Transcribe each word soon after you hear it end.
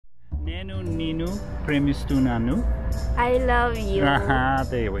Nenu Ninu Premistunanu. I love you. Aha,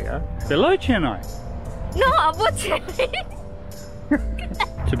 there we are. Below Chennai. No, above Chennai.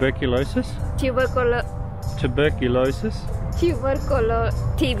 Tuberculosis. Tuberculosis.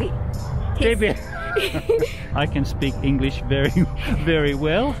 TB. I can speak English very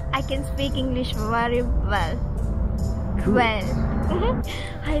well. I can speak English very well. Cool.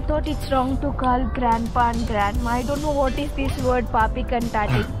 I thought it's wrong to call grandpa and grandma. I don't know what is this word Papik and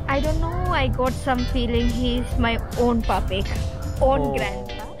Tatik. I don't know. I got some feeling he's my own Papik, own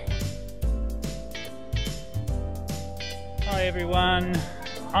grandpa. Hi everyone,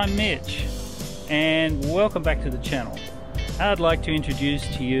 I'm Mitch and welcome back to the channel. I'd like to introduce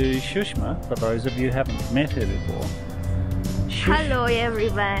to you Sushma, for those of you who haven't met her before. Hello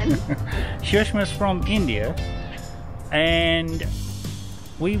everyone. Sushma's from India and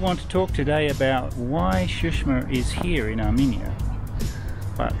we want to talk today about why Sushma is here in Armenia.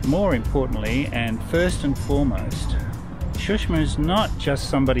 But more importantly and first and foremost, Sushma is not just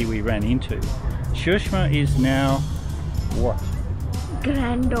somebody we ran into. Sushma is now what?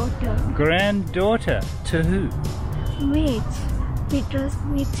 Granddaughter. Granddaughter to who? Mrs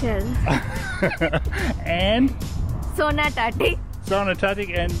Mitchell. And? Sona Tatik. Sona Tatik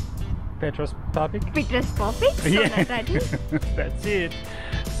and Papik? Papik, Sona Tatik. That's it.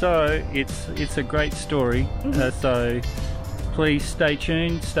 So it's a great story. So please stay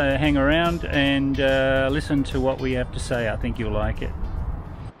tuned, hang around and listen to what we have to say. I think you'll like it.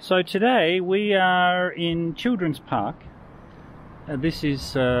 So today we are in Children's Park. This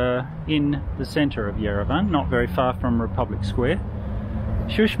is in the centre of Yerevan, not very far from Republic Square.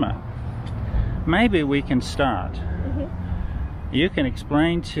 Sushma, maybe we can start. You can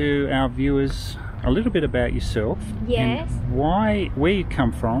explain to our viewers a little bit about yourself. Yes. And where you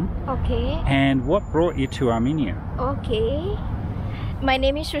come from. Okay. And what brought you to Armenia. Okay. My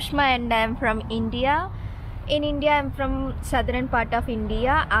name is Sushma and I am from India. In India, I am from southern part of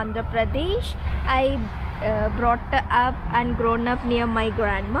India, Andhra Pradesh. I brought up and grown up near my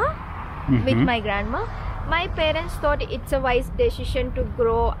grandma, with my grandma. My parents thought it's a wise decision to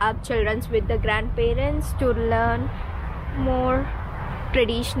grow up children with the grandparents to learn more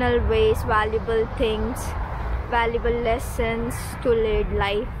traditional ways, valuable things, valuable lessons to lead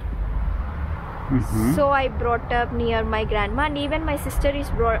life. So I brought up near my grandma, and even my sister is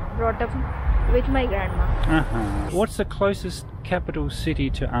brought up with my grandma. What's the closest capital city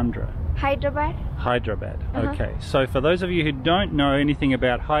to Andhra? Hyderabad. Hyderabad. Okay, so for those of you who don't know anything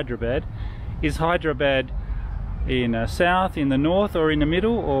about Hyderabad, is Hyderabad in south, in the north, or in the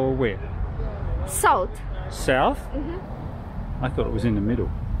middle, or where? South. South? I thought it was in the middle.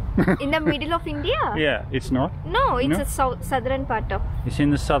 In the middle of India? Yeah, it's not? No, it's a southern part of. It's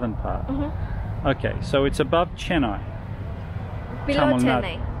in the southern part. Okay, so it's above Chennai. Below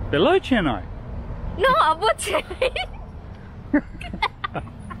Chennai. Below Chennai? No, above Chennai.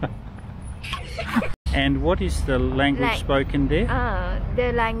 And what is the language spoken there?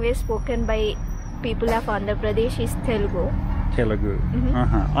 The language spoken by people of Andhra Pradesh is Telugu. Telugu.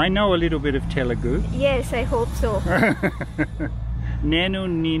 I know a little bit of Telugu. Yes, I hope so. Nenu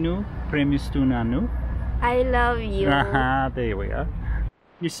Ninu Premistunanu. I love you. Aha, there we are.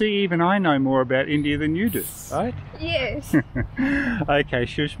 You see, even I know more about India than you do, right? Yes. Okay,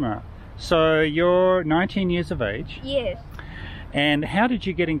 Sushma. So you're 19 years of age. Yes. And how did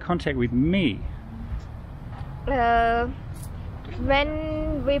you get in contact with me?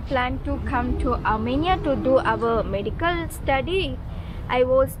 When we planned to come to Armenia to do our medical study, I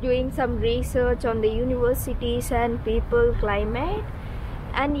was doing some research on the universities and people, climate,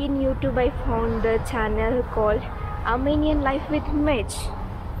 and in YouTube I found the channel called Armenian Life with Mitch.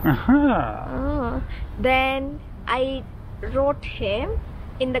 Then I wrote him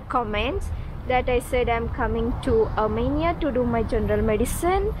in the comments that I said I'm coming to Armenia to do my general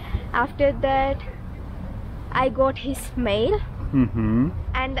medicine. After that I got his mail,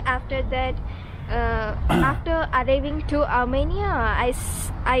 and after that after arriving to Armenia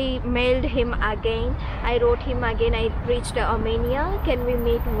I mailed him again. I wrote him again, I reached Armenia, can we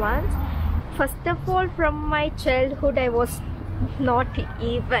meet once? First of all, from my childhood I was not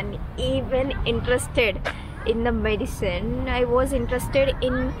even interested in the medicine. I was interested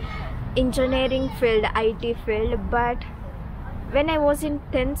in engineering field, IT field, but when I was in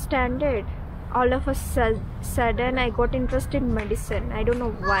 10th standard, all of a sudden I got interested in medicine. I don't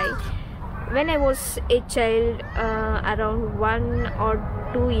know why. When I was a child, around 1 or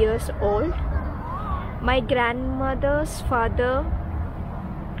 2 years old, my grandmother's father,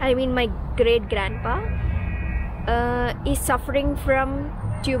 I mean my great grandpa, is suffering from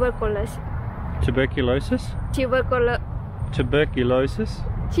tuberculosis. Tuberculosis? Tuberculosis.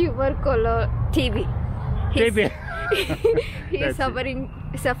 TB. TB. He is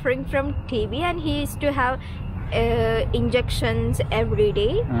suffering from TB, and he used to have injections every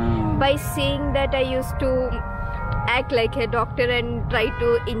day. By seeing that, I used to act like a doctor and try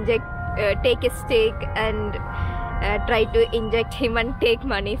to inject, take a stick and try to inject him and take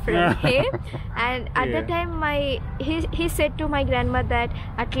money from him. And at the time, he said to my grandma that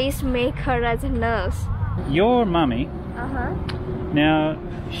at least make her as a nurse. Your mummy, now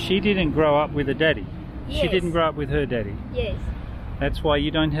she didn't grow up with a daddy. Yes. She didn't grow up with her daddy. Yes. That's why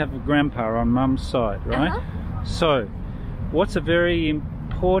you don't have a grandpa on mum's side, right? So, what's a very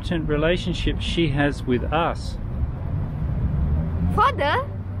important relationship she has with us? Father.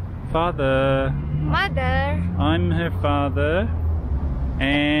 Father. Mother. I'm her father,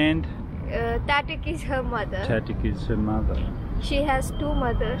 and Tatik is her mother. Tatik is her mother. She has two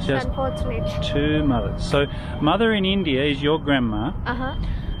mothers, unfortunately. Two mothers. So, mother in India is your grandma.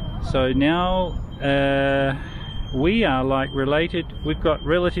 So now we are like related. We've got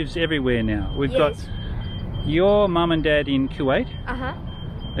relatives everywhere now. We've got your mum and dad in Kuwait.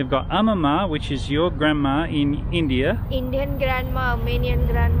 We've got Amama, which is your grandma in India. Indian grandma, Armenian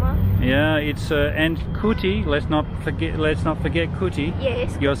grandma. Yeah, it's and Kuti. Let's not forget Kuti.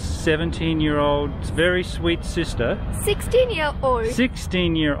 Yes. Your 17-year-old, very sweet sister. 16-year-old.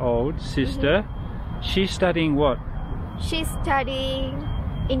 16-year-old sister. She's studying what? She's studying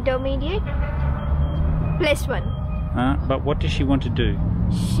intermediate, +1. But what does she want to do?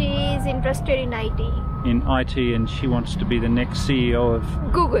 She's interested in IT. In IT, and she wants to be the next CEO of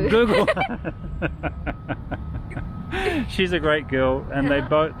Google. She's a great girl, and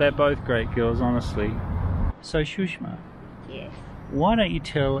they're both great girls, honestly. So Sushma, yes, why don't you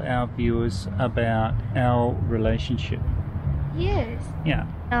tell our viewers about our relationship? Yes. Yeah.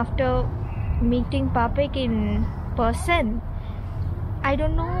 After meeting Papik in person, I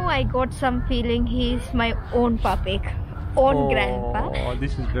don't know, I got some feeling he's my own Papik. Grandpa. Oh,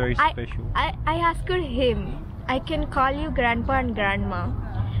 this is very special. I asked him, I can call you grandpa and grandma,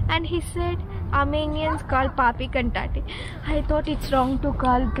 and he said Armenians call Papik and Tatik. I thought it's wrong to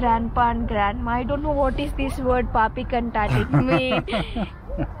call grandpa and grandma. I don't know what is this word Papik and Tatik mean.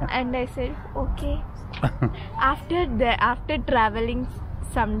 And I said okay. After traveling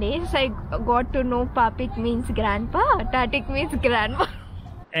some days, I got to know Papik means grandpa, Tatik means grandma.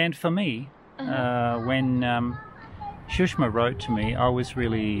 And for me, when Sushma wrote to me, I was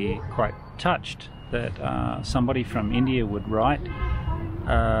really quite touched that somebody from India would write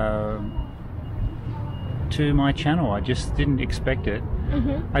to my channel. I just didn't expect it.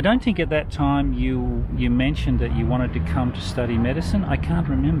 I don't think at that time you mentioned that you wanted to come to study medicine. I can't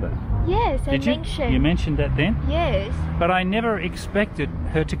remember. Yes, Did you? You mentioned that then? Yes. But I never expected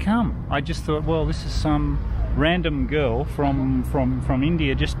her to come. I just thought, well, this is some random girl from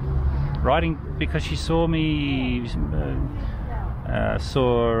India just writing because she saw me,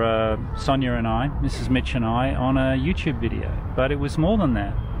 saw Sonia and I, Mrs Mitch and I, on a YouTube video. But it was more than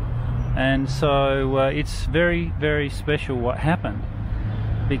that. And so it's very, very special what happened.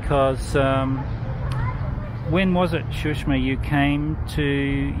 Because when was it, Sushma, you came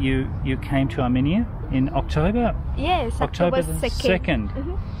to Armenia in October? Yes, October 2nd.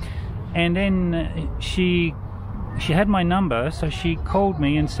 And then she had my number, so she called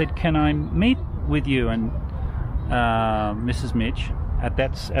me and said, "Can I meet with you and Mrs Mitch?" At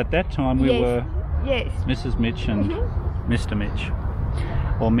that time we were Mrs Mitch and Mr Mitch,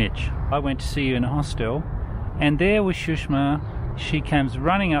 or Mitch. I went to see you in a hostel, and there was Sushma. She comes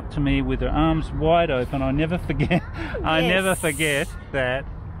running up to me with her arms wide open. I never forget. I never forget that,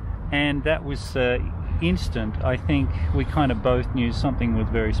 and that was instant. I think we kind of both knew something was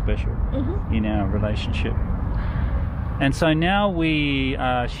very special in our relationship. And so now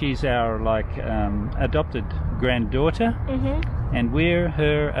she's our adopted granddaughter, and we're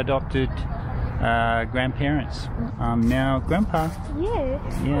her adopted grandparents. I'm now grandpa. Yes.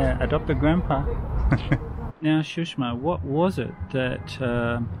 Yeah, adopted grandpa. Now, Sushma, what was it that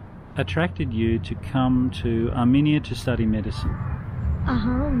attracted you to come to Armenia to study medicine?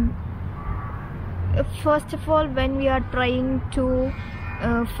 First of all, when we are trying to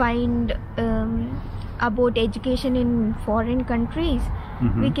find about education in foreign countries,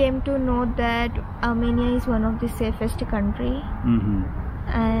 we came to know that Armenia is one of the safest country,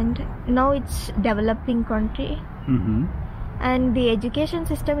 and now it's developing country, and the education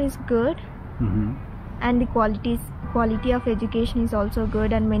system is good, and the quality of education is also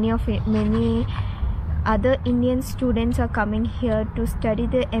good, and many other Indian students are coming here to study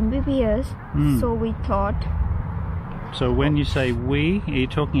the MBBS. So we thought. So when you say we, are you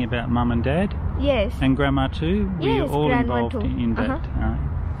talking about mum and dad? Yes. And grandma too? Yes, We're all grandma involved too. in that.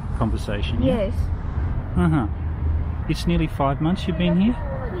 conversation. Yeah? Yes. Uh-huh. It's nearly 5 months you've been here?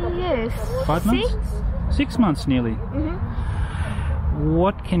 Yes. 5 months? 6 months nearly.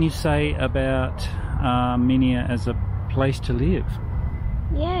 What can you say about Armenia as a place to live?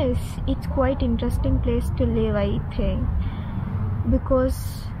 Yes, it's quite interesting place to live, I think, because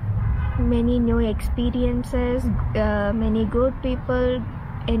many new experiences, many good people,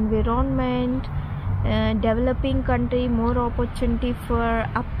 environment, developing country, more opportunity for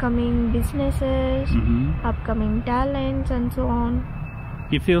upcoming businesses, upcoming talents, and so on.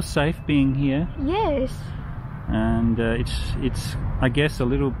 You feel safe being here? Yes. And it's I guess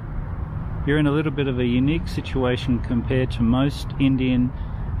you're in a little bit of a unique situation compared to most Indian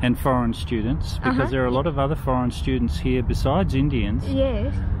and foreign students, because there are a lot of other foreign students here besides Indians.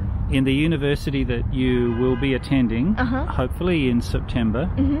 Yes. In the university that you will be attending, hopefully in September.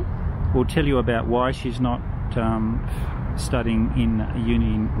 We'll tell you about why she's not studying in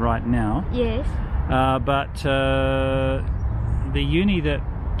uni right now. Yes. But the uni that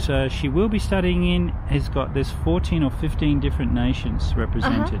she will be studying in there's 14 or 15 different nations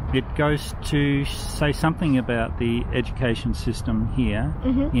represented. It goes to say something about the education system here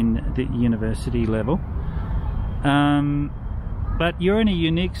in the university level. But you're in a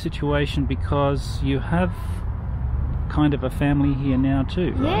unique situation because you have kind of a family here now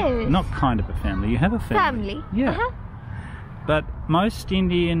too, right? Yes. Not kind of a family, you have a family. Yeah. But most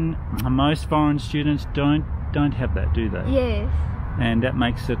foreign students don't have that, do they? Yes. And that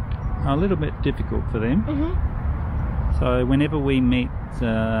makes it a little bit difficult for them. So whenever we meet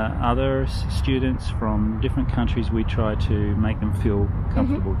other students from different countries, we try to make them feel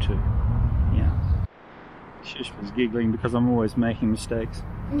comfortable too. Yeah. Sushma's giggling because I'm always making mistakes.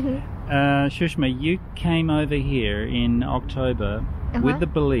 Sushma, you came over here in October with the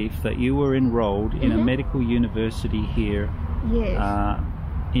belief that you were enrolled in a medical university here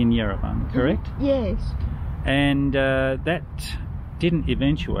in Yerevan, correct? Yes. And that didn't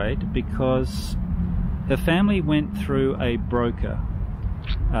eventuate because her family went through a broker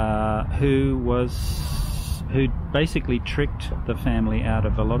who basically tricked the family out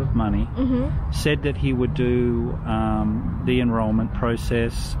of a lot of money, said that he would do the enrollment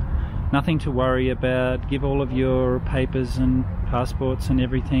process, nothing to worry about, give all of your papers and passports and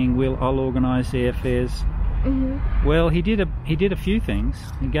everything, I'll organise the airfares. Well, he did a few things.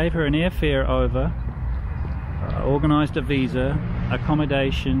 He gave her an airfare over, organised a visa,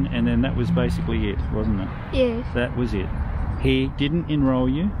 accommodation, and then that was basically it, wasn't it? Yes. That was it. He didn't enrol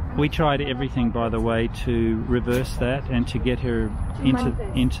you. We tried everything, by the way, to reverse that and to get her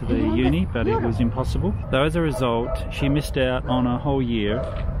into the uni, but it was impossible. So as a result, she missed out on a whole year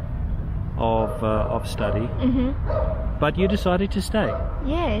of study. But you decided to stay.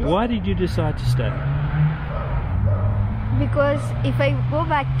 Yes. Why did you decide to stay? Because if I go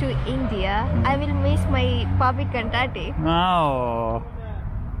back to India, I will miss my Papik and Tatik. Oh,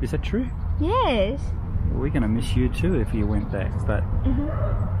 is that true? Yes. We're going to miss you too if you went back, but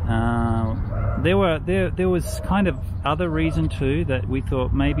there was kind of other reason too that we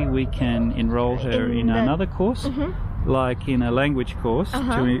thought maybe we can enroll her in another course, like in a language course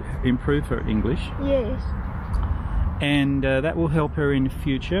to improve her English. Yes. And that will help her in the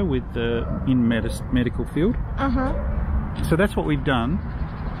future with in medical field. So that's what we've done,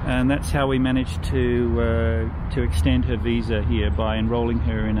 and that's how we managed to extend her visa here by enrolling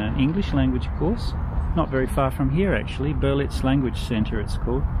her in an English language course. Not very far from here actually, Berlitz Language Centre it's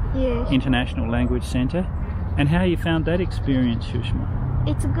called. Yes. International Language Centre. And how you found that experience, Sushma?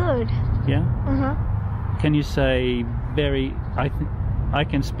 It's good. Yeah? Can you say I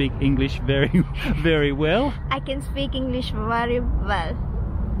can speak English very, very well? I can speak English very well.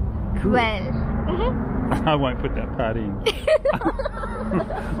 Cool. Well. I won't put that part in.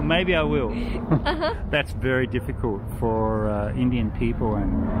 Maybe I will. That's very difficult for Indian people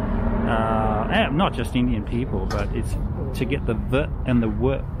and not just Indian people, but it's to get the v and the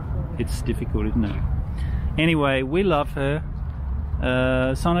w. It's difficult, isn't it? Anyway, we love her.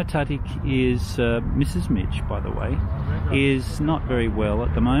 Sona Tatik is Mrs Mitch, by the way, is not very well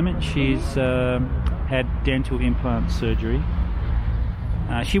at the moment. She's had dental implant surgery.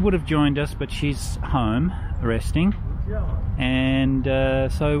 She would have joined us, but she's home resting, and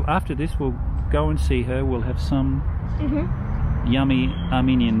so after this we'll go and see her. We'll have some yummy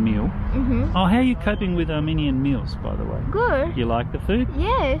Armenian meal. Oh, how are you coping with Armenian meals, by the way? Good. You like the food?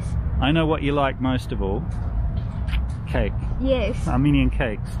 Yes. I know what you like most of all. Cake. Yes. Armenian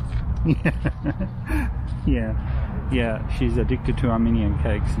cakes. Yeah, she's addicted to Armenian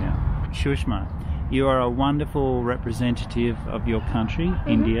cakes now. Sushma, you are a wonderful representative of your country,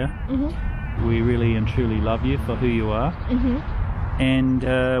 India. We really and truly love you for who you are. and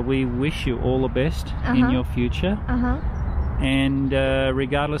we wish you all the best in your future. And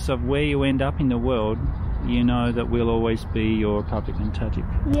regardless of where you end up in the world, you know that we'll always be your Papik and Tatik.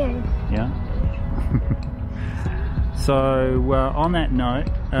 Yes. Yeah. So on that note,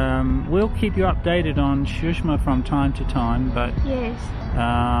 we'll keep you updated on Sushma from time to time, but yes,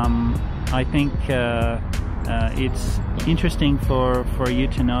 I think it's interesting for you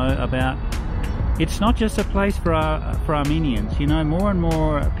to know about. It's not just a place for Armenians. You know, more and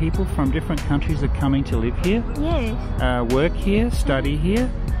more people from different countries are coming to live here, yes, work here, study here.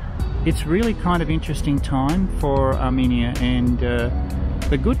 It's really kind of interesting time for Armenia, and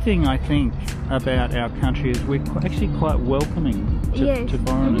the good thing I think about our country is we're actually quite welcoming to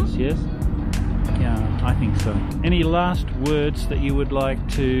foreigners. Yes, yeah, I think so. Any last words that you would like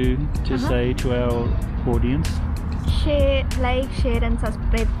to say to our audience? Share, like, share and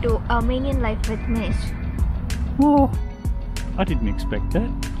subscribe to Armenian Life with Mitch. Oh, I didn't expect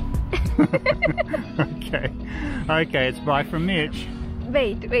that. Okay, it's bye from Mitch.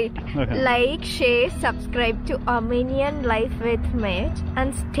 Wait. Okay. Like, share, subscribe to Armenian Life with Mitch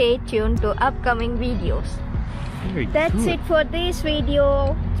and stay tuned to upcoming videos. That's it for this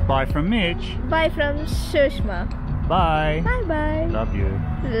video. It's bye from Mitch. Bye from Sushma. Bye. Bye. Love you.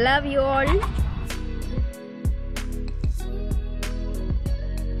 Love you all.